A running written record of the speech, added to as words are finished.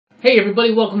Hey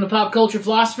everybody, welcome to Pop Culture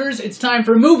Philosophers. It's time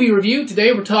for a movie review.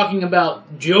 Today we're talking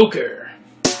about Joker.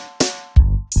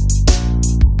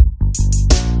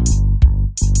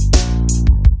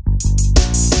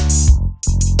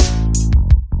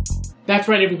 That's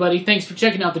right everybody, thanks for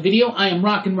checking out the video. I am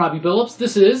Rockin Robbie Billups.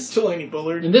 This is Jelani,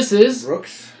 Bullard. And this is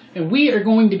Brooks. And we are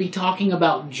going to be talking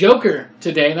about Joker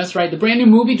today. That's right, the brand new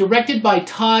movie directed by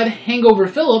Todd Hangover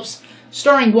Phillips,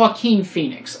 starring Joaquin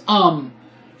Phoenix.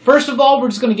 First of all, we're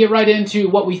just going to get right into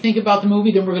what we think about the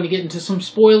movie, then we're going to get into some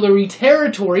spoilery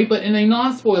territory, but in a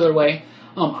non-spoiler way.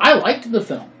 I liked the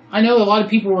film. I know a lot of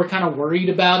people were kind of worried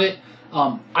about it.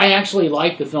 I actually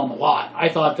liked the film a lot. I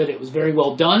thought that it was very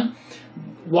well done.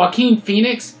 Joaquin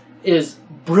Phoenix is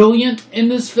brilliant in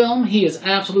this film. He is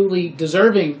absolutely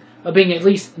deserving of being at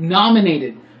least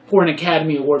nominated for an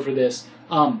Academy Award for this.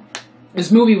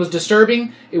 This movie was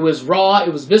disturbing. It was raw.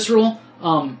 It was visceral.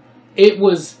 It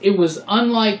was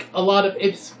unlike a lot of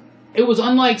it was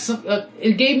unlike some.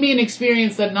 It gave me an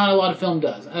experience that not a lot of film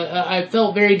does. I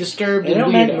felt very disturbed. They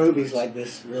don't make movies like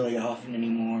this really often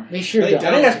anymore. They sure don't.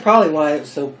 I think that's probably why it was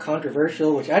so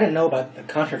controversial. Which I didn't know about the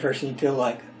controversy until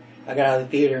I got out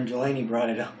of the theater and Jelani brought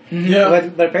it up. Yeah.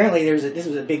 But apparently this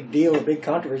was a big deal, a big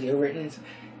controversy over it. And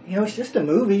it's just a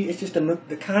movie. It's just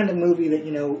the kind of movie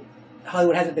that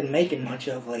Hollywood hasn't been making much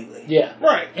of lately. Yeah.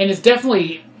 Right. And it's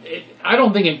definitely. I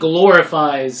don't think it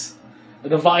glorifies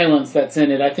the violence that's in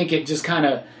it. I think it just kind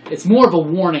of. It's more of a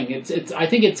warning. I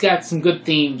think it's got some good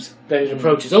themes that it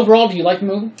approaches. Overall, do you like the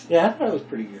movie? Yeah, I thought it was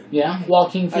pretty good. Yeah.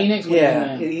 Joaquin Phoenix.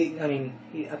 I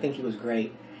think he was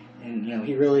great, and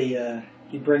he really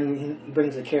he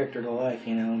brings the character to life.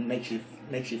 Makes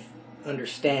you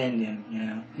understand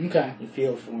him. Okay. You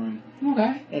feel for him.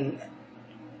 Okay. And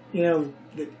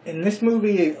in this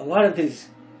movie, a lot of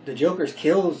the Joker's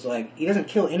kills, he doesn't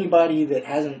kill anybody that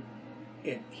hasn't,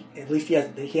 at least he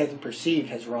hasn't perceived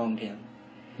has wronged him.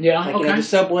 Yeah, okay. The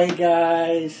subway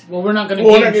guys. Well, we're not going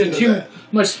to get into too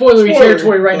much spoilery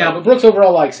territory right now, but Brooks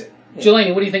overall likes it. Yeah.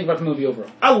 Jelani, what do you think about the movie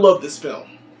overall? I love this film.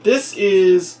 This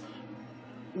is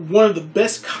one of the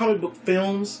best comic book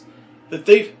films that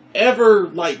they've ever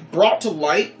brought to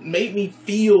light. Made me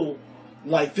feel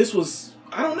like this was,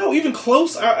 I don't know, even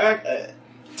close to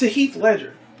Heath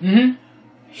Ledger. Mm-hmm.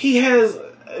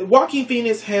 Joaquin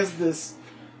Phoenix has this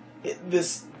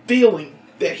feeling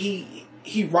that he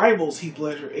rivals Heath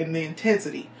Ledger in the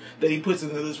intensity that he puts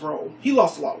into this role. He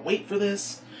lost a lot of weight for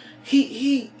this.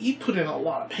 He put in a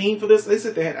lot of pain for this. They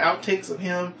said they had outtakes of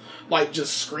him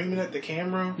just screaming at the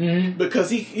camera because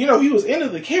he was into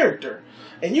the character,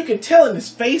 and you can tell in his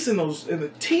face in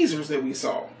the teasers that we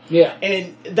saw. Yeah,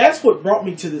 and that's what brought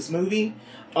me to this movie.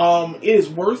 It is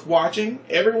worth watching.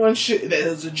 Everyone that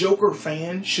is a Joker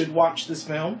fan should watch this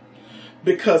film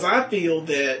because I feel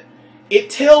that it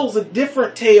tells a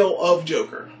different tale of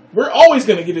Joker. We're always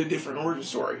going to get a different origin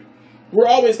story. We're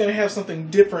always going to have something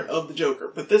different of the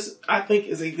Joker, but this, I think,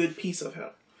 is a good piece of him.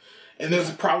 And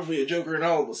there's probably a Joker in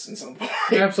all of us in some point.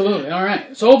 Absolutely. All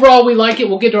right. So overall, we like it.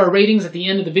 We'll get to our ratings at the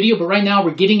end of the video, but right now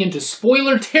we're getting into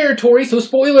spoiler territory, so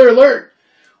spoiler alert.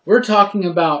 We're talking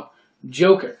about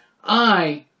Joker.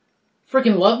 I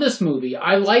freaking love this movie.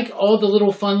 I like all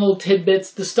the fun little tidbits,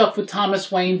 the stuff with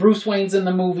Thomas Wayne. Bruce Wayne's in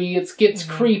the movie. It gets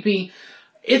creepy.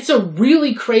 It's a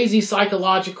really crazy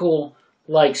psychological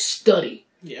study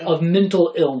of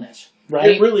mental illness,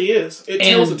 right? It really is. It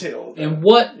tells a tale. And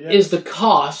what is the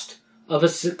cost of a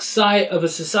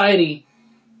society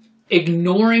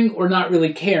ignoring or not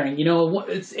really caring?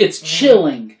 It's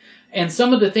chilling. And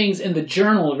some of the things in the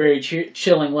journal are very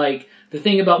chilling, like the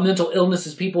thing about mental illness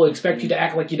is people expect you to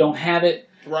act like you don't have it,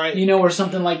 right? Or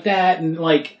something like that, and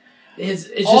it's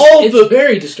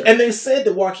very disturbing. And they said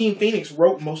that Joaquin Phoenix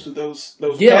wrote most of those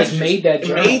passages. Made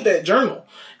that journal,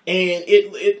 and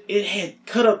it had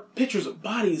cut up pictures of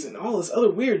bodies and all this other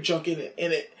weird junk in it,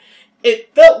 and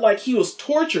it felt like he was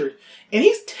tortured. And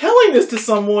he's telling this to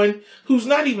someone who's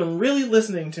not even really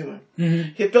listening to him.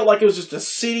 Mm-hmm. It felt like it was just a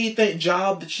city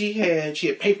job that she had. She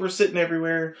had papers sitting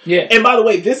everywhere. Yeah. And by the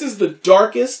way, this is the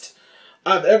darkest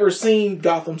I've ever seen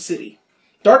Gotham City.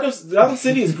 Gotham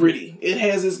City is gritty. It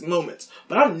has its moments.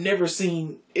 But I've never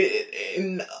seen it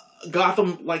in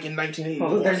Gotham in 1980.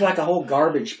 Well, there's a whole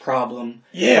garbage problem.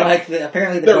 Yeah.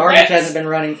 Apparently the garbage hasn't been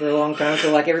running for a long time,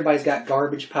 so everybody's got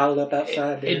garbage piled up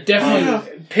outside. It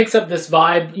definitely picks up this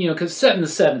vibe, because it's set in the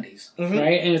 70s,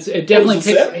 right? And it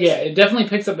definitely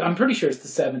picks up. I'm pretty sure it's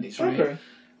the 70s, right? Okay.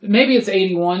 Maybe it's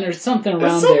 81 or something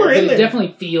around there, but it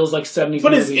definitely feels like 70s.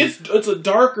 But it's a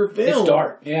darker film. It's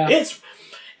dark. Yeah.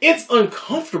 It's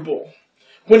uncomfortable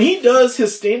when he does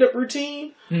his stand-up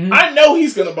routine. I know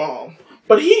he's gonna bomb.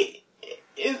 But he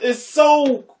is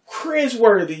so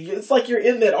cringeworthy. It's like you're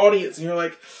in that audience and you're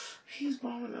like, he's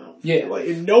bombing out. Yeah. Like,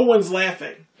 and no one's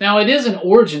laughing. Now, it is an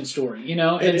origin story, you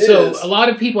know? And so a lot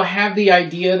of people have the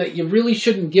idea that you really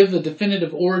shouldn't give the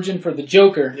definitive origin for the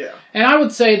Joker. Yeah. And I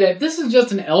would say that this is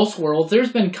just an Elseworlds.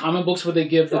 There's been comic books where they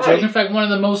give the Joker. In fact, one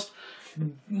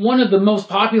of the most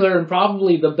popular and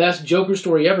probably the best Joker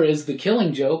story ever is The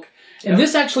Killing Joke. And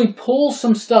this actually pulls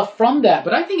some stuff from that.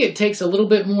 But I think it takes a little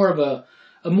bit more of a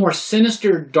more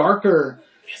sinister, darker,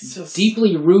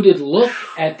 deeply rooted look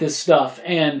at this stuff.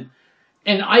 And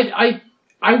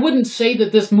I wouldn't say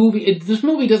that this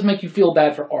movie does make you feel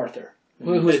bad for Arthur,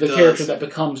 who is the character that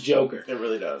becomes Joker. It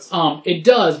really does. It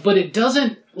does, but it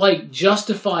doesn't like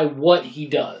justify what he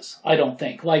does. I don't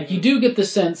think. Like, you do get the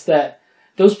sense that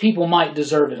those people might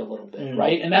deserve it a little bit,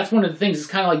 right? And that's one of the things. It's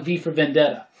kind of like V for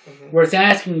Vendetta, where it's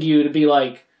asking you to be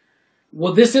like,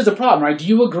 well, this is a problem, right? Do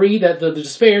you agree that the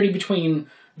disparity between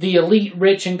the elite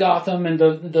rich in Gotham and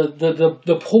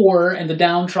the poor and the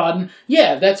downtrodden,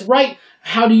 yeah, that's right.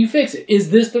 How do you fix it?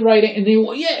 Is this the right... And they,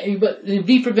 well, yeah, but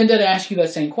V for Vendetta asks you that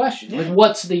same question. Like,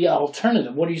 what's the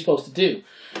alternative? What are you supposed to do?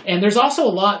 And there's also a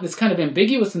lot that's kind of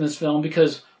ambiguous in this film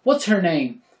because, what's her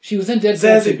name? She was in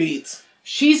Deadpool. Zazie Beetz.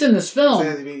 She's in this film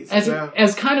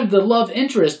as kind of the love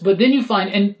interest, but then you find,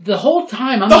 and the whole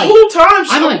time I'm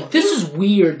like, this is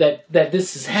weird that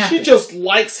this is happening. She just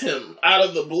likes him out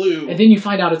of the blue, and then you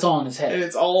find out it's all in his head, and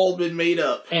it's all been made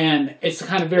up. And it's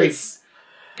kind of very.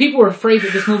 People were afraid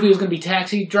that this movie was going to be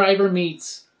Taxi Driver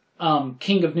meets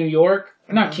King of New York.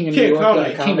 Not King of New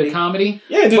York, King of Comedy.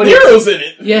 Yeah, De Niro's in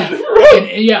it. Yeah,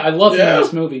 and I love him in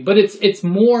this movie, but it's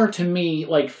more to me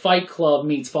like Fight Club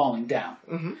meets Falling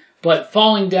Down. But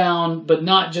falling down, but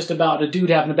not just about a dude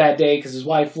having a bad day because his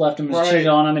wife left him and cheated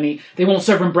on him, and they won't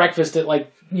serve him breakfast at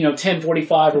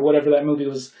 10:45 or whatever that movie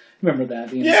was. Remember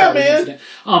that? Yeah, man. Incident.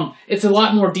 It's a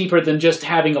lot more deeper than just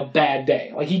having a bad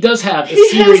day. Like, he does have a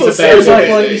series of bad days.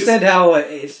 Well, you said how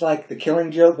it's like The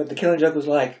Killing Joke, but The Killing Joke was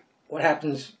like, what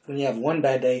happens when you have one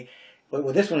bad day? But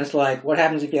with this one, it's like, what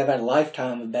happens if you have had a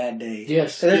lifetime of bad days?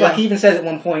 Yes. So there's like, he even says at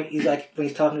one point, he's like, when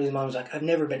he's talking to his mom, he's like, I've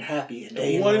never been happy a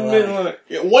day in my life.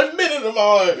 1 minute of my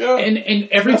life. Yeah. And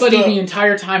everybody the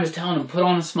entire time is telling him, put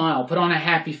on a smile, put on a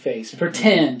happy face,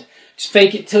 pretend, just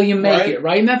fake it till you make it,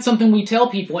 right? And that's something we tell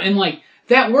people. And like,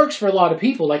 that works for a lot of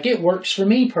people. Like, it works for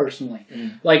me personally.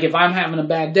 Like, if I'm having a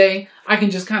bad day, I can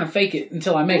just kind of fake it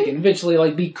until I make it and eventually,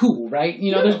 like, be cool, right?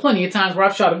 You know, there's plenty of times where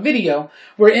I've shot a video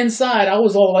where inside I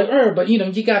was all like, but, you know,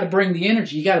 you got to bring the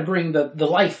energy. You got to bring the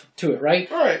life to it, right?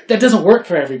 Right. That doesn't work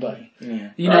for everybody.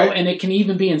 Yeah. You know, and it can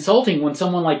even be insulting when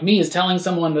someone like me is telling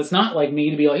someone that's not like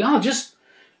me to be like, just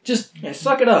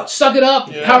suck it up. Suck it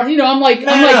up. Yeah. Power, you know, I'm like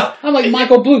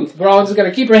Michael Bluth. We're all just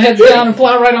gonna keep our heads down and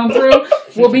plow right on through.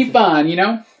 We'll be fine, you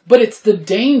know. But it's the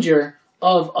danger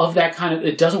of that kind of.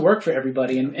 It doesn't work for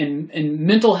everybody, and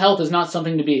mental health is not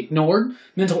something to be ignored.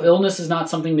 Mental illness is not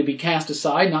something to be cast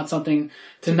aside. Not something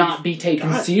to not be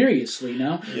taken seriously.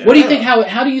 No. Yeah. What do you think?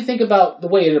 How do you think about the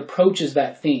way it approaches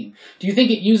that theme? Do you think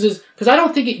it uses? Because I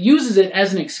don't think it uses it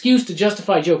as an excuse to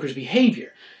justify Joker's behavior.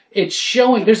 It's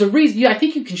showing, there's a reason, I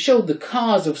think you can show the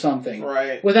cause of something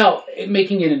without it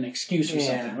making it an excuse for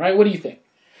something, right? What do you think?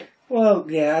 Well,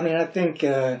 yeah, I mean, I think,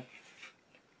 it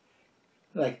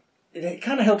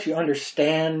kind of helps you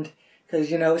understand,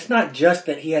 because, you know, it's not just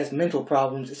that he has mental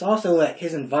problems, it's also that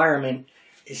his environment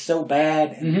is so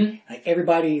bad, and, like,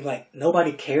 everybody, like,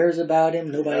 nobody cares about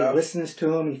him, nobody listens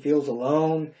to him, he feels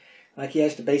alone, like, he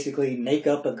has to basically make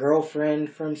up a girlfriend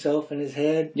for himself in his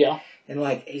head. Yeah. And,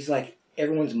 like, he's like,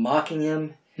 everyone's mocking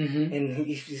him, and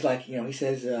he's like, you know, he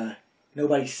says,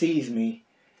 nobody sees me.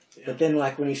 Yeah. But then,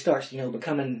 like, when he starts, you know,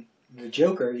 becoming the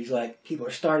Joker, he's like, people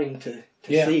are starting to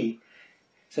see.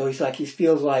 So he's like, he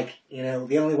feels like, you know,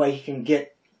 the only way he can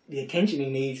get the attention he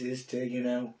needs is to, you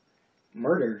know,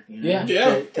 murder. You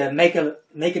know, to make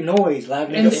a noise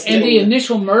loud enough. And the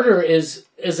initial murder is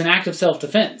an act of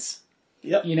self-defense.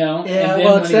 Yep. You know? Yeah,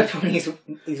 well, except when he's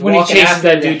when he chases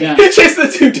that dude down. He chases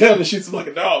the dude down and shoots him like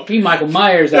a dog. He Michael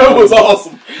Myers. That was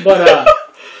awesome. But,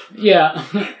 yeah.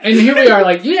 And here we are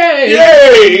like, yay!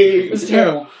 Yay! It's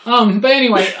terrible. But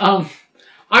anyway,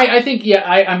 I think,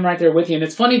 I'm right there with you. And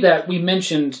it's funny that we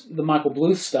mentioned the Michael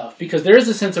Bluth stuff, because there is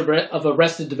a sense of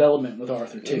arrested development with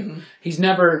Arthur, too.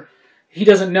 He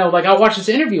doesn't know. Like, I watched this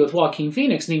interview with Joaquin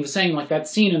Phoenix, and he was saying, like, that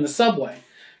scene in the subway.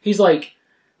 He's like,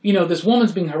 you know, this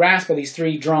woman's being harassed by these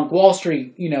three drunk Wall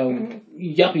Street, you know,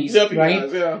 yuppies, right?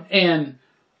 Guys, yeah.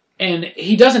 And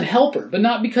he doesn't help her, but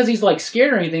not because he's like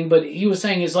scared or anything. But he was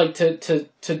saying is like to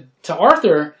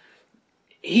Arthur,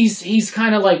 he's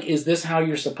kind of like, is this how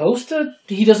you're supposed to?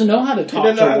 He doesn't know how to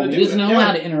talk to her. He doesn't know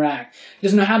how to interact. He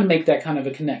doesn't know how to make that kind of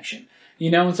a connection. you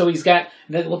know, and so he's got,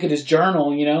 look at his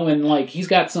journal, you know, and like he's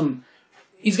got some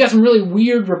really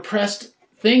weird repressed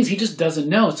things he just doesn't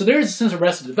know. So there's a sense of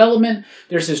Arrested Development,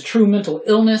 there's his true mental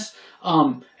illness,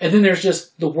 and then there's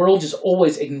just the world just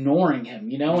always ignoring him,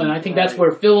 you know, and I think that's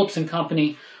where Phillips and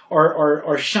company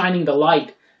are shining the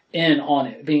light in on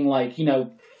it, being like, you know,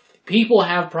 people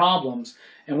have problems,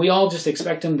 and we all just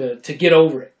expect them to get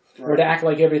over it, or to act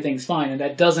like everything's fine, and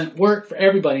that doesn't work for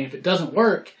everybody. And if it doesn't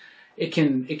work, it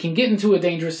can get into a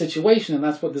dangerous situation, and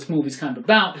that's what this movie's kind of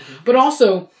about. But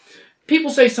also, people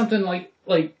say something like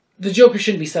the Joker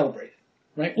shouldn't be celebrated,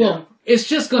 right? Yeah. Well, it's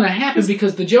just going to happen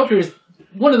because the Joker is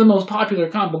one of the most popular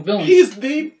comic book villains. He's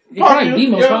the probably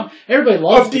the most popular. Everybody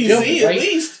loves the Joker, right? At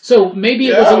least. So maybe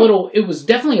it was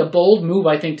definitely a bold move,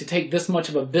 I think, to take this much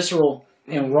of a visceral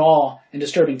and raw and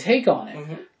disturbing take on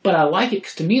it. But I like it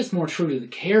because to me it's more true to the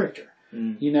character.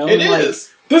 You know, it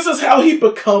is. This is how he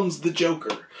becomes the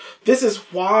Joker. This is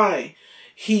why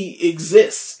he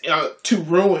exists to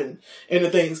ruin into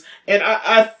things. And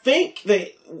I think that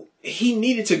he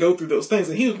needed to go through those things,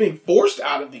 and he was being forced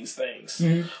out of these things.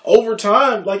 Over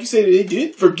time, like you said, they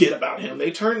did forget about him.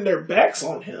 They turned their backs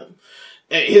on him.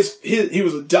 And he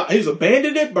was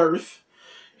abandoned at birth.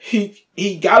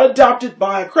 He got adopted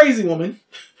by a crazy woman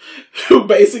who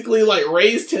basically like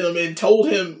raised him and told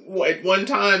him at one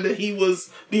time that he was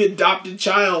the adopted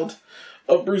child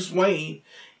of Bruce Wayne.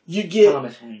 You get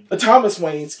Thomas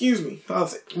Wayne, excuse me. Well,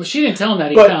 she didn't tell him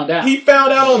that. He found out. He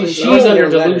found out on his own. She was under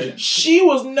delusion. She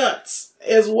was nuts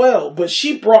as well, but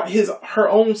she brought her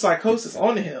own psychosis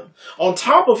onto him. On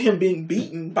top of him being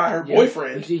beaten by her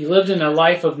boyfriend, he lived in a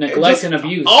life of neglect and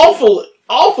abuse.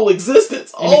 Awful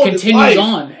existence. And it continues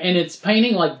on, and it's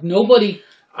painting like nobody.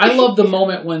 I love the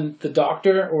moment when the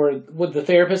doctor or with the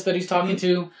therapist that he's talking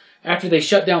to, after they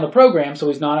shut down the program, so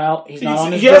he's not out. He's not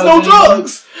on his drugs. He has no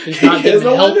drugs. He's not getting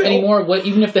help anymore.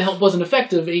 Even if the help wasn't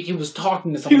effective, he was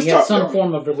talking to someone. He had some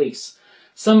form of release,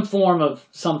 some form of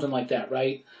something like that,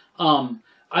 right?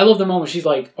 I love the moment she's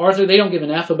like, Arthur, they don't give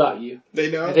an F about you. They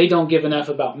don't. They don't give an F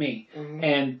about me.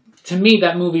 And to me,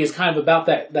 that movie is kind of about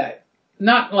that.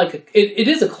 Not like it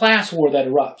is a class war that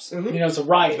erupts. You know, it's a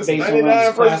riot based on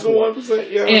this class war.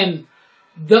 And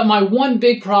my one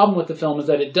big problem with the film is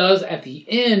that it does at the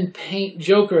end paint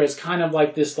Joker as kind of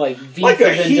like this V for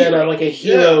Vendetta, like a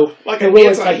hero, like an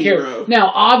anti-hero.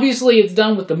 Now, obviously, it's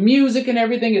done with the music and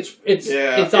everything. It's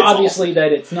obviously awesome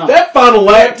that it's not. That final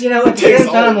act, you know, at the same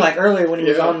time, like earlier when he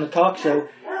was on the talk show,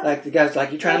 like the guy's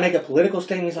like, "You trying to make a political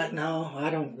statement?" He's like, "No, I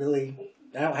don't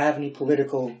have any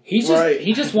political." He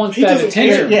just wants that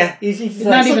attention. Yeah, he's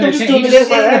not even attention. There's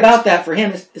something about that for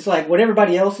him. It's like what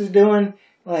everybody else is doing.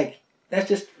 Like that's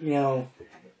just, you know,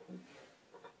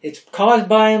 it's caused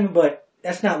by him, but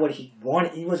that's not what he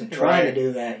wanted. He wasn't trying to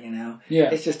do that, you know. Yeah,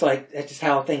 it's just like that's just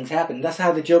how things happen. That's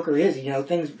how the Joker is. You know,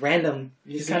 things random.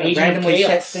 You just kind of randomly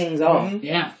sets things off.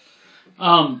 Yeah.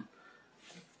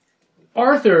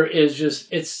 Arthur is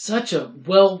just, it's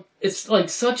like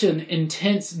such an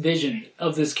intense vision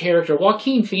of this character.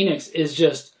 Joaquin Phoenix is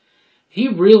just,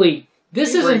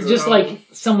 this isn't just like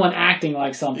someone acting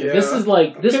like something. Yeah. This is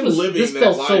like, this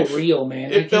felt so real,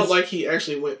 man. It felt like he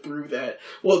actually went through that.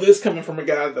 Well, this coming from a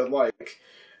guy that like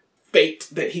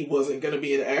faked that he wasn't going to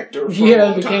be an actor for a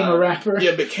long became time. a rapper.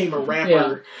 Yeah, became a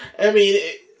rapper. Yeah. I mean,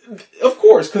 of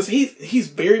course, because he's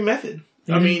very method.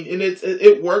 I mean, and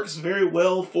it works very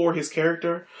well for his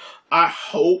character. I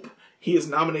hope he is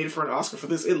nominated for an Oscar for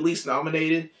this, at least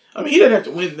nominated. I mean, he doesn't have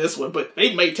to win this one, but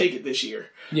they may take it this year.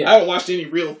 Yeah. I haven't watched any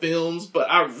real films,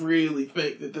 but I really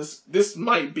think that this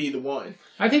might be the one.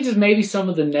 I think just maybe some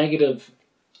of the negative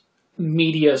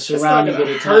media surrounding it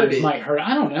at times might hurt.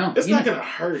 I don't know. It's not going to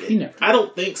hurt it. I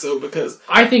don't think so, because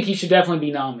I think he should definitely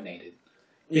be nominated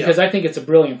because I think it's a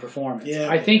brilliant performance. Yeah,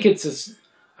 I think it's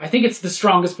the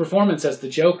strongest performance as the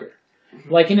Joker.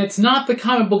 Like, and it's not the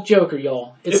comic book Joker,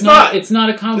 y'all. It's not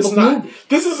a comic book movie.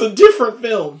 This is a different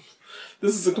film.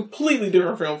 This is a completely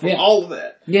different film from all of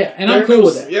that. Yeah, and I'm cool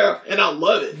with it. Yeah, and I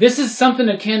love it. This is something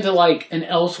akin to like an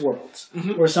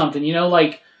Elseworlds or something. You know,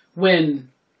 like when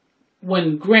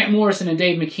Grant Morrison and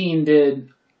Dave McKean did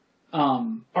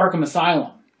Arkham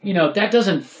Asylum. You know, that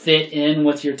doesn't fit in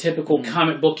with your typical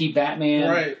comic booky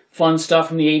Batman fun stuff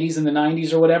from the 80s and the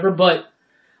 90s or whatever, but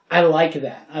I like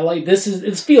that.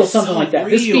 It feels something like that.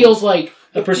 Real. This feels like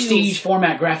a prestige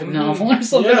format graphic novel or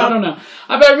something. Yeah. I don't know.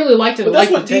 But I really liked it. But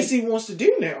that's what DC wants to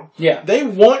do now. Yeah. They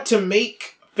want to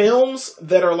make films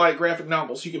that are like graphic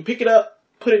novels. You can pick it up,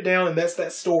 put it down, and that's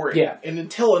that story. Yeah. And then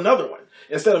tell another one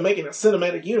instead of making a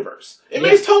cinematic universe. It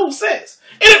makes total sense.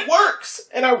 And it works.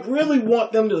 And I really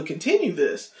want them to continue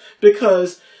this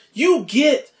because you'll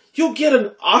get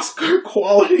an Oscar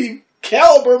quality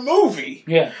caliber movie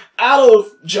Yeah. out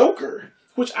of Joker,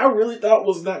 which I really thought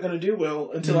was not going to do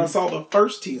well until I saw the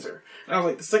first teaser. And I was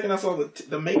like, the second I saw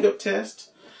the makeup test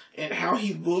and how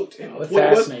he looked and it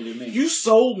fascinated me. You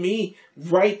sold me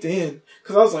right then,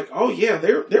 because I was like, oh yeah,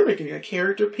 they're making a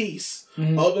character piece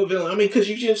of a villain. I mean, because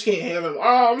you just can't have him.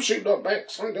 Oh, I'm shooting up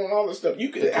banks, I'm doing all this stuff. You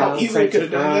could how easily could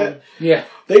have done that. Yeah,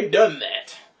 they've done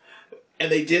that,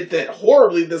 and they did that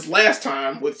horribly this last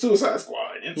time with Suicide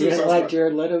Squad. And you didn't like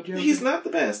Jared Leto, Joker? He's not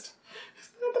the best. He's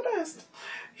not the best.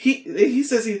 He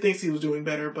says he thinks he was doing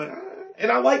better, but. And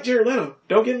I like Jared Leto.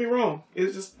 Don't get me wrong.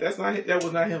 It's just that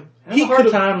was not him. I have a hard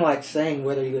time like saying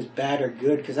whether he was bad or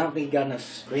good because I don't think he got enough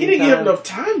screen time. He didn't get enough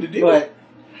time to do it.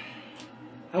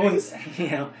 But I wouldn't,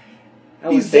 I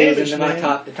wouldn't say he was in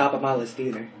the top of my list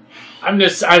either.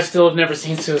 I still have never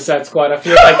seen Suicide Squad. I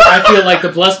feel like the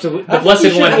blessed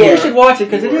one here. You should watch it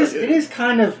because it is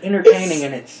kind of entertaining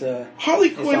and it's.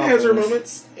 Harley Quinn has her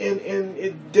moments and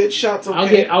it did shots.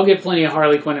 Okay. I'll get plenty of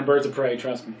Harley Quinn and Birds of Prey.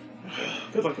 Trust me.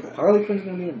 Good luck with that. Harley Quinn's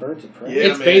gonna be in Birds of Prey. Yeah,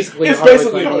 it's basically a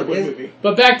Harley Quinn movie.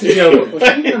 But back to Joker. Was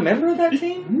she a member of that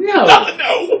team? No.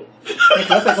 No.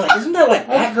 Isn't that like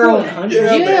Batgirl and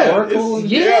Hunter?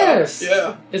 Yes.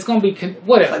 Yeah. It's gonna be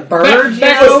whatever. Like birds.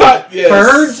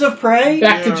 Birds of Prey.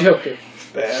 Back to Joker.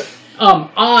 Bad.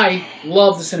 I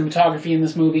love the cinematography in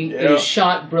this movie. Yeah. It is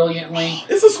shot brilliantly.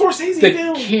 It's a Scorsese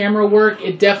film. The camera work,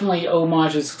 it definitely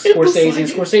homages Scorsese. And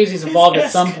Scorsese's involved at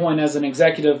some point as an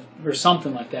executive or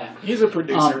something like that. He's a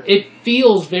producer. It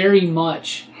feels very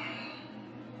much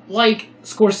like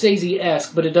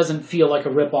Scorsese-esque, but it doesn't feel like a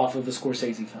ripoff of the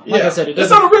Scorsese film. Like I said, it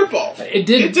doesn't. It's not a ripoff.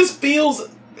 It just feels...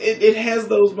 It has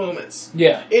those moments.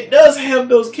 Yeah. It does have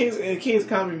those King's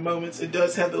Comedy moments. It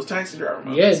does have those Taxi Driver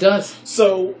moments. Yeah, it does.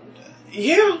 So...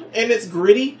 Yeah, and it's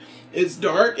gritty, it's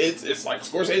dark, it's like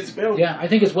Scorsese's film. Yeah, I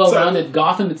think it's well-rounded.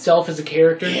 Gotham itself is a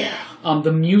character. Yeah.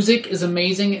 The music is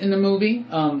amazing in the movie.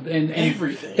 And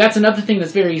everything. That's another thing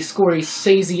that's very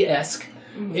Scorsese-esque,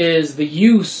 is the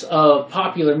use of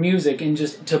popular music and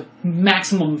just to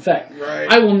maximum effect. Right.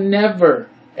 I will never,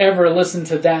 ever listen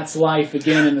to That's Life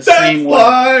again in the same way.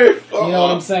 Life! You know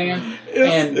what I'm saying?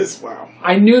 It's wow.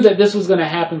 I knew that this was going to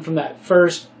happen from that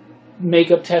first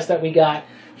makeup test that we got.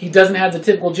 He doesn't have the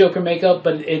typical Joker makeup,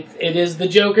 but it is the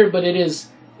Joker, but it is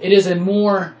a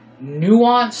more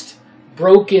nuanced,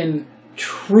 broken,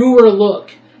 truer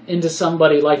look into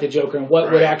somebody like the Joker and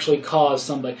what would actually cause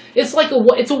somebody. It's like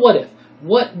it's a what if.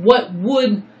 What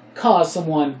would cause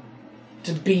someone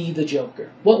to be the Joker?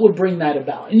 What would bring that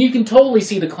about? And you can totally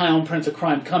see the clown prince of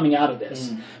crime coming out of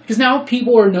this. Because now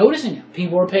people are noticing him.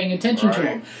 People are paying attention to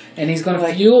him. And he's going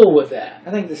to fuel with that.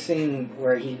 I think the scene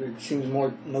where he seems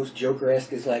most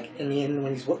Joker-esque is like in the end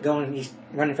when he's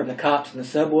running from the cops in the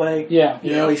subway. Yeah.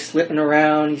 You know, he's slipping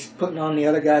around. He's putting on the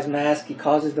other guy's mask. He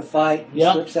causes the fight. He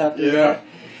slips out through that.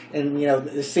 And, you know,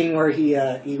 the scene where he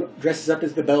dresses up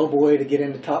as the bellboy to get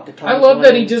into top to top. I love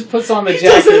that he just puts on the jacket. He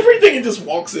does everything and just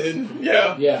walks in.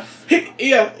 Yeah. Yeah.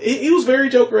 He was very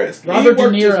Joker-esque. Robert De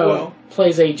Niro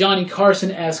plays a Johnny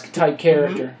Carson-esque type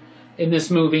character in this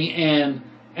movie, and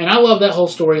I love that whole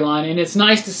storyline, and it's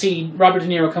nice to see Robert De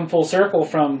Niro come full circle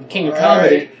from King of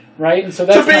Comedy, right? And so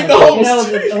that's kind of cool. You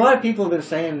know, a lot of people have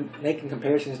been making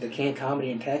comparisons to King of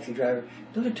Comedy and Taxi Driver.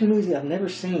 Those are two movies I've never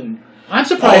seen. I'm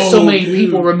surprised so many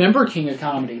people remember King of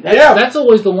Comedy. That's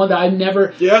always the one that I've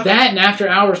never... Yeah. That and After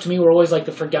Hours to me were always like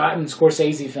the forgotten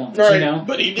Scorsese films, you know?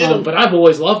 But he did them. But I've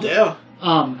always loved it. Yeah.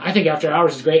 I think After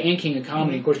Hours is great, and King of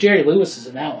Comedy. Of course, Jerry Lewis is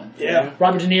in that one. Yeah.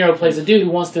 Robert De Niro plays a dude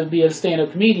who wants to be a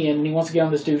stand-up comedian, and he wants to get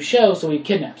on this dude's show, so he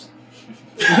kidnaps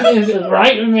him.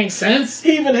 Right? It makes sense.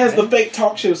 He even has the fake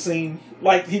talk show scene,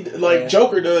 like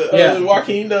Joker does,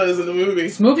 Joaquin does in the movie.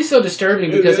 This movie's so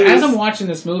disturbing because as I'm watching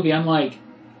this movie, I'm like,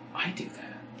 I do that.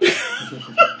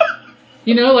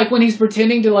 You know, like when he's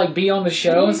pretending to like be on the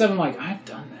show and stuff, I'm like, I've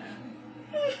done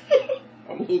that.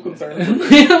 I'm a little concerned.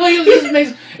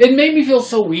 It made me feel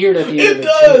so weird at the end of it.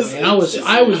 Does. And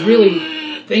I was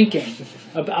really thinking.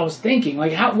 I was thinking,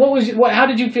 like, how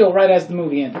did you feel right as the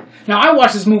movie ended? Now, I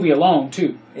watched this movie alone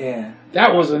too. Yeah.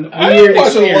 That was a weird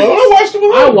experience.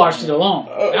 I watched it alone.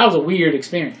 That was a weird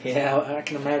experience. Yeah, I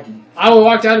can imagine. I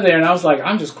walked out of there and I was like,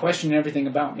 I'm just questioning everything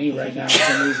about me right now for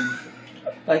some reason.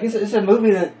 Like, it's a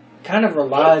movie that kind of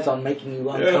relies on making you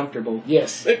uncomfortable.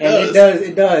 Yes. It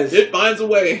does. It finds a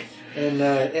way. And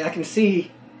I can see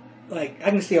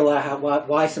a lot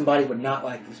why somebody would not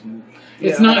like this movie.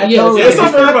 It's not. It's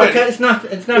not for everybody. It's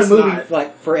not a movie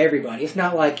like for everybody. It's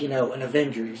not like an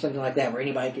Avengers or something like that where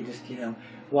anybody could just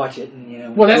watch it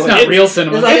and Well, that's not real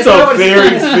cinema. It's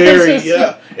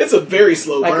a very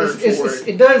slow burn for it.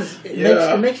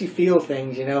 It makes you feel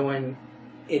things. When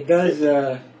it does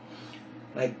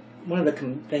one of the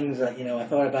things that I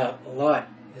thought about a lot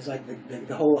is like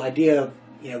the whole idea of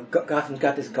Gotham's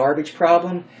got this garbage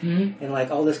problem, and like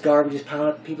all this garbage is piling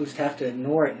up. People just have to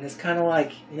ignore it, and it's kind of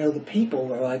like the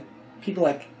people are like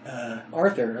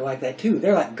Arthur are like that too.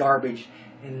 They're like garbage,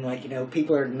 and like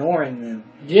people are ignoring them.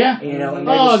 Yeah.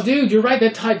 And dude, you're right.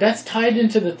 That's tied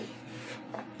into the.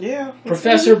 Yeah.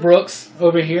 Professor Brooks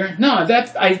over here. No,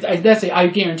 I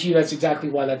guarantee you that's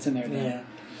exactly why that's in there. Yeah.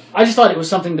 I just thought it was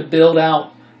something to build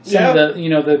out some of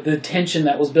the tension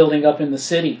that was building up in the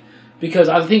city. Because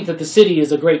I think that the city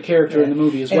is a great character in the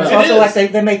movie as well. And it's also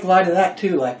like they make light of that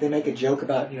too. Like they make a joke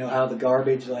about how the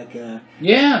garbage like on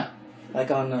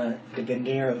the De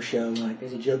Niro show, like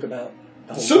there's a joke about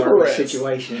the whole garbage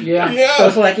situation. Yeah. So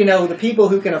it's like the people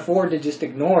who can afford to just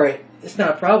ignore it, it's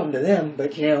not a problem to them,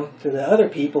 but to the other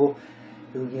people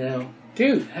who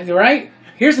Dude, right?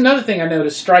 Here's another thing I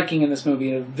noticed striking in this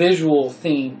movie, a visual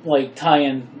theme, like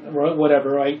tie-in,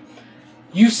 whatever, right?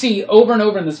 You see over and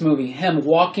over in this movie him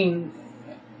walking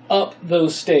up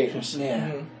those stairs.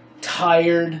 Yeah.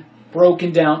 Tired,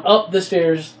 broken down, up the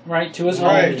stairs, right, to his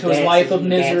home, to his life of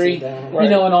misery,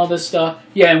 and all this stuff.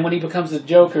 Yeah, and when he becomes the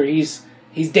Joker, he's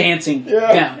dancing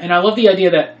down. And I love the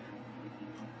idea that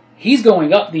he's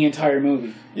going up the entire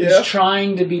movie. Yeah. He's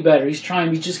trying to be better. He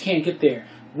just can't get there.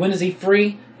 When is he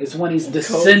free? It's when he's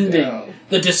descending.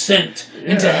 The descent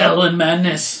into hell and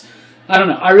madness. I don't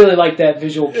know. I really like that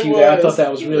visual cue there. I thought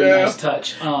that was really nice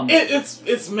touch.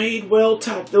 It's made well.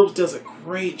 Todd Phillips does a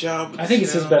great job with I think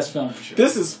it's his best film for sure.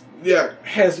 This is,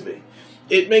 has to be.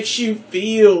 It makes you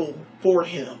feel for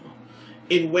him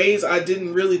in ways I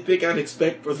didn't really think I'd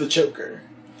expect for the Joker.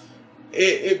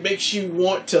 It makes you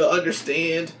want to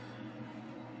understand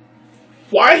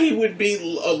why he would be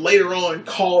later on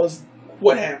caused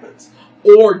what happens.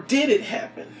 Or did it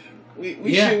happen?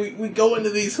 We go into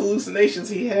these hallucinations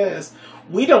he has.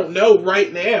 We don't know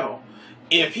right now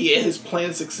if his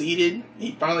plan succeeded.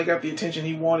 He finally got the attention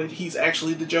he wanted. He's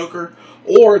actually the Joker,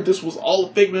 or this was all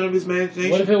a figment of his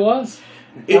imagination. What if it was?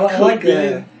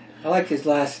 I like his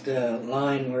last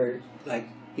line where like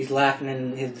he's laughing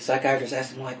and the psychiatrist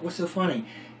asks him like, "What's so funny?"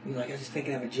 He's like, "I was just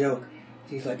thinking of a joke."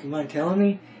 He's like, "You mind telling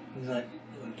me?" He's like,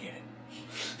 "You wouldn't get it."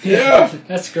 Yeah,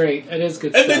 that's great. That is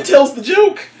good. And then tells the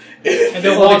joke. And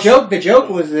then the joke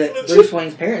was that Bruce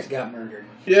Wayne's parents got murdered.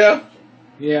 Yeah.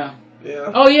 Yeah.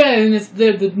 Yeah. Oh yeah, and it's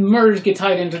the murders get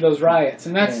tied into those riots,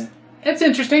 and that's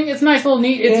interesting. It's nice little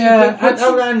neat. I'm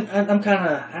kind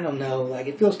of I don't know. Like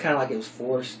it feels kind of like it was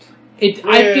forced.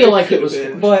 I feel like it was,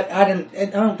 but I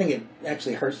don't think it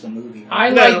actually hurts the movie. I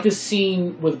like the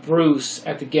scene with Bruce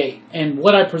at the gate, and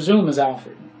what I presume is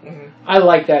Alfred. Mm-hmm. I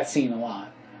like that scene a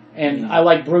lot, and I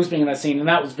like Bruce being in that scene, and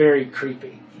that was very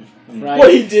creepy. Right?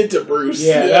 What he did to Bruce.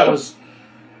 Yeah, that was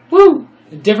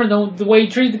different than the way he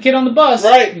treated the kid on the bus.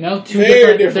 Right. Two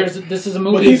different. This is a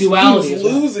movie of duality.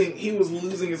 He was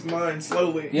losing his mind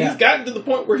slowly. Yeah. He's gotten to the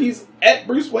point where he's at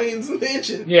Bruce Wayne's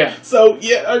mansion. Yeah. So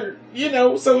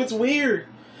so it's weird.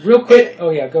 Real quick.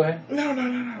 Go ahead.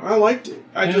 No. I liked it.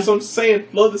 I'm saying,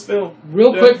 love this film.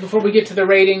 Real quick before we get to the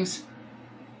ratings,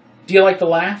 do you like the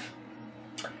laugh?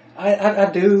 I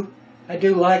do. I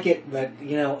do like it, but,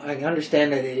 I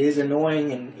understand that it is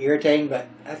annoying and irritating, but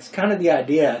that's kind of the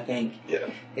idea, I think. Yeah.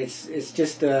 It's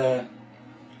just,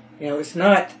 it's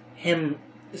not him,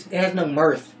 it has no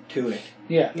mirth to it.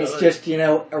 Yeah. It's just,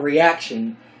 a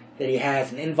reaction that he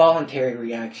has, an involuntary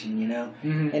reaction,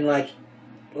 Mm-hmm. And, like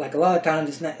a lot of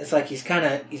times, it's like he's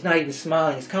not even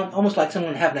smiling. It's almost like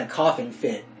someone having a coughing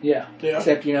fit. Yeah.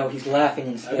 Except, he's laughing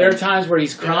instead. There are times where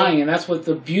he's crying, and that's what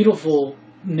the beautiful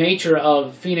nature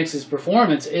of Phoenix's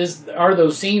performance are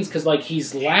those scenes, because like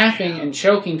he's laughing and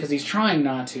choking because he's trying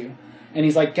not to, and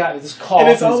he's like got this cough, and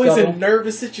it's always in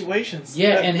nervous situations.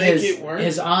 Yeah, and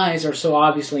his eyes are so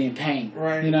obviously in pain,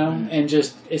 right? And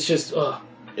it's just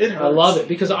it hurts. I love it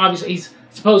because obviously he's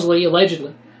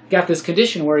allegedly got this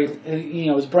condition where he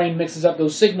his brain mixes up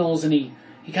those signals, and he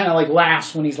kind of like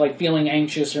laughs when he's like feeling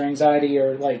anxious or anxiety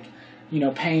or like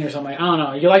pain or something. I don't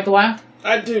know. You like to laugh?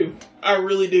 I do. I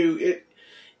really do.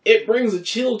 It brings a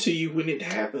chill to you when it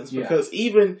happens, because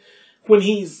even when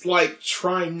he's like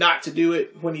trying not to do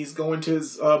it, when he's going to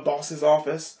his boss's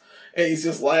office and he's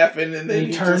just laughing, and then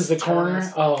he turns the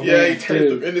corner. Oh yeah, man, he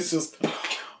turns and it's just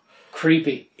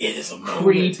creepy. It is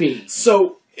creepy.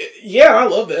 So I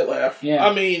love that laugh. Yeah,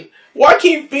 I mean,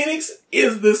 Joaquin Phoenix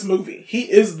is this movie. He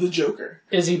is the Joker.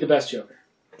 Is he the best Joker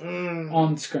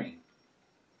on screen?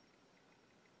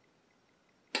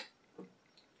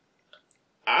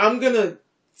 I'm gonna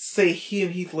say he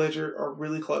and Heath Ledger are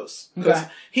really close. Because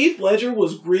Heath Ledger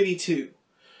was gritty too.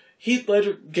 Heath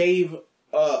Ledger gave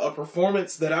a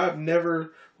performance that I've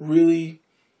never really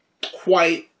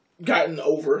quite gotten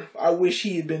over. I wish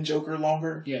he had been Joker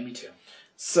longer. Yeah, me too.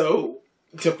 So,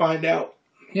 to find out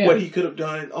what he could have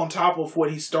done on top of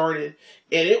what he started,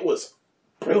 and it was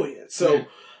brilliant. So,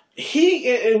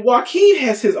 and Joaquin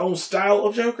has his own style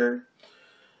of Joker,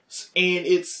 and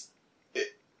it's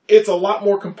a lot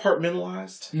more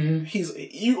compartmentalized.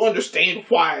 You understand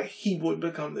why he would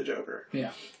become the Joker.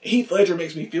 Yeah, Heath Ledger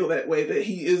makes me feel that way, that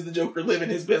he is the Joker living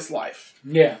his best life.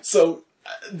 Yeah. So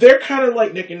they're kind of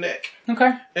like neck and neck.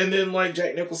 Okay. And then like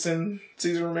Jack Nicholson,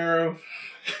 Cesar Romero.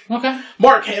 Okay.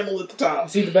 Mark Hamill at the top.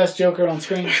 Is he the best Joker on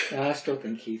screen? I still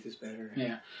think Heath is better.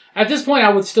 Yeah. At this point,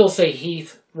 I would still say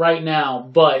Heath right now,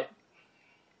 but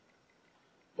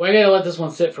I gotta let this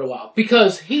one sit for a while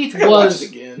because Heath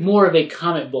was more of a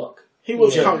comic book. He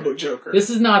was a comic book Joker. This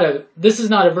is not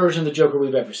a version of the Joker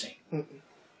we've ever seen,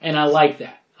 and I like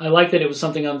that. I like that it was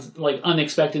something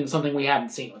unexpected and something we haven't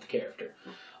seen with the character.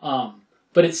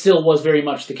 But it still was very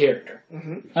much the character. I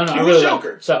don't know. I really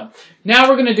Joker. So now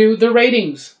we're gonna do the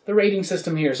ratings, the rating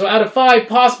system here. So out of 5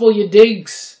 possible you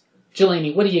digs,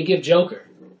 Jelani, what do you give Joker?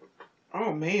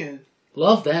 Oh man,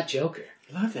 love that Joker.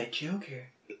 Love that Joker.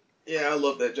 Yeah, I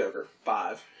love that Joker.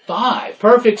 5. 5.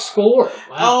 Perfect score.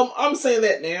 Wow. I'm saying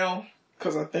that now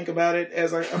because I think about it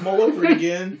as I'm all over it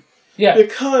again. Yeah.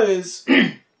 Because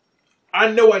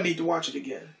I know I need to watch it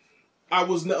again. I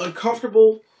was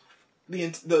uncomfortable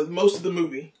the most of the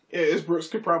movie, as Brooks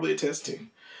could probably attest to.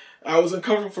 I was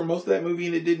uncomfortable for most of that movie,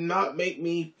 and it did not make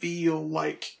me feel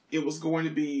like it was going to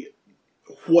be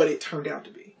what it turned out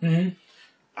to be.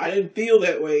 I didn't feel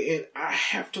that way, and I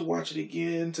have to watch it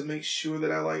again to make sure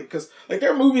that I like it. Because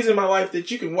there are movies in my life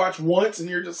that you can watch once, and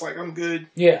you're just like, I'm good.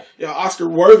 Yeah.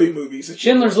 Oscar-worthy movies.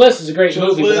 Schindler's List is a great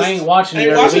movie, but I ain't watching it. I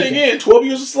ain't watching it again. 12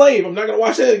 Years a Slave. I'm not going to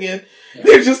watch that again. Yeah.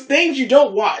 There's just things you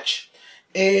don't watch.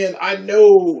 And I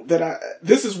know that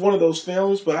this is one of those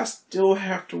films, but I still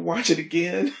have to watch it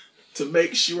again to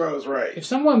make sure I was right. If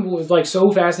someone was like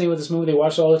so fascinated with this movie, they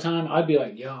watched it all the time, I'd be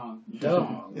like, yo,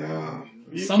 dog. Yeah.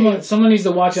 Someone needs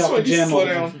to watch out for Jim. Slow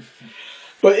down.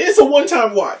 But it's a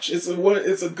one-time watch. It's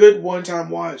a good one-time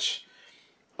watch.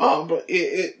 But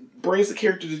it brings the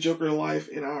character of the Joker to life,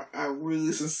 and I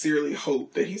really sincerely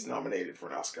hope that he's nominated for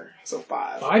an Oscar. So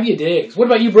 5. 5 you digs. What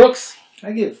about you, Brooks?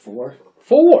 I give it 4.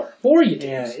 4 you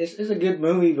digs. Yeah, it's a good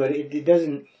movie, but it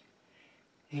doesn't.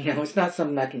 It's not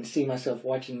something I can see myself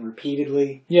watching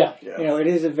repeatedly. Yeah. It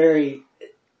is a very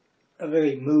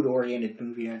mood-oriented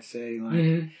movie, I'd say.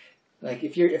 Like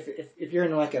if you're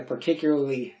in like a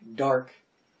particularly dark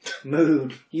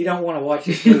mood, you don't want to watch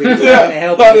this movie. It's not going to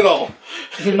help not at all.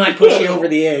 It might push you over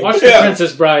the edge. Watch The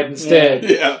Princess Bride instead.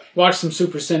 Yeah. Watch some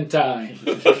Super Sentai.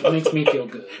 It makes me feel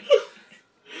good.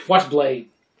 Watch Blade.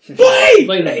 Blade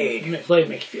makes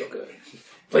you feel good.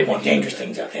 Way more dangerous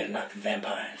things out there than not the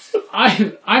vampires.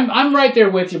 I'm right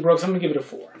there with you, Brooks. I'm gonna give it a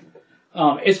 4.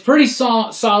 It's pretty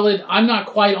solid. I'm not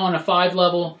quite on a 5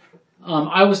 level.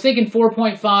 I was thinking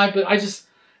 4.5, but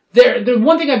the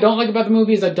one thing I don't like about the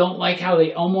movie is I don't like how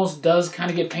they almost does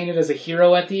kind of get painted as a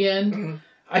hero at the end.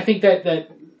 I think that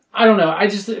I don't know.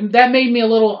 That made me a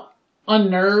little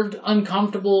unnerved,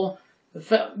 uncomfortable.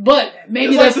 But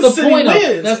maybe that's the point of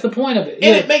it. That's the point of it.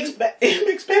 And it makes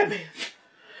Batman.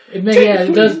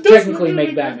 It does technically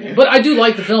make Batman. But I do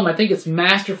like the film. I think it's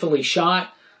masterfully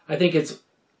shot. I think it's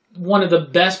one of the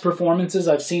best performances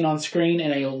I've seen on screen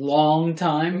in a long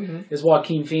time is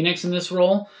Joaquin Phoenix in this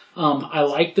role. I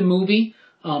like the movie.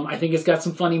 I think it's got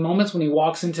some funny moments when he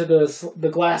walks into the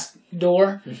glass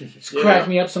door. It's cracked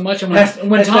me up so much. And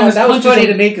when Thomas that was funny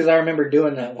to me because I remember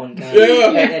doing that one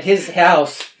time at his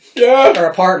house. Or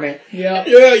apartment. Yeah.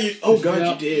 You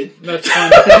did. That's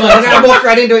fine. I walked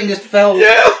right into it and just fell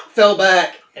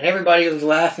back. And everybody was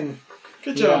laughing.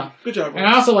 Good job. Good job. And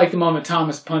I also like the moment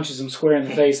Thomas punches him square in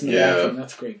the face in the bathroom.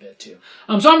 That's a great bit, too.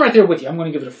 So I'm right there with you. I'm going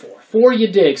to give it a 4. 4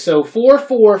 you dig. So 4,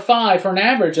 4, 5 for an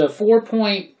average of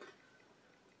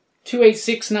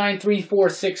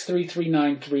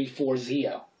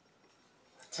 4.2869346339340.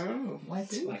 Oh,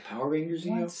 what? Like Power Rangers?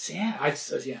 Yeah.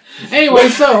 Anyway,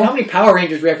 so how many Power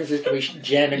Rangers references can we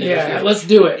jam into this? Yeah, let's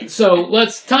do it. So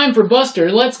time for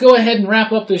Buster. Let's go ahead and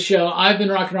wrap up this show. I've been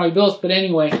Rockin Robbie Billups, but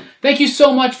anyway, thank you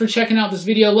so much for checking out this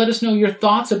video. Let us know your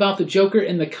thoughts about the Joker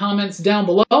in the comments down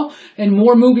below, and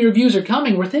more movie reviews are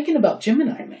coming. We're thinking about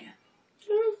Gemini Man.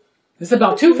 It's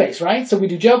about Two-Face, right? So we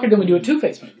do Joker, then we do a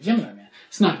Two-Face movie. Gemini Man.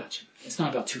 It's not about Two-Face. It's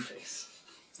not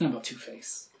about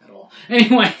Two-Face at all.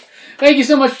 Anyway. Thank you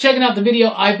so much for checking out the video.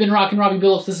 I've been Rockin Robbie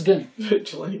Billups. This has been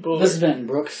Jelani Bullard. This has been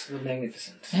Brooks the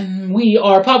Magnificent. And we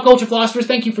are Pop Culture Philosophers.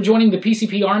 Thank you for joining the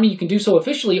PCP Army. You can do so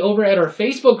officially over at our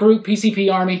Facebook group,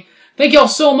 PCP Army. Thank y'all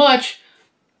so much.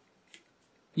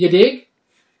 You dig?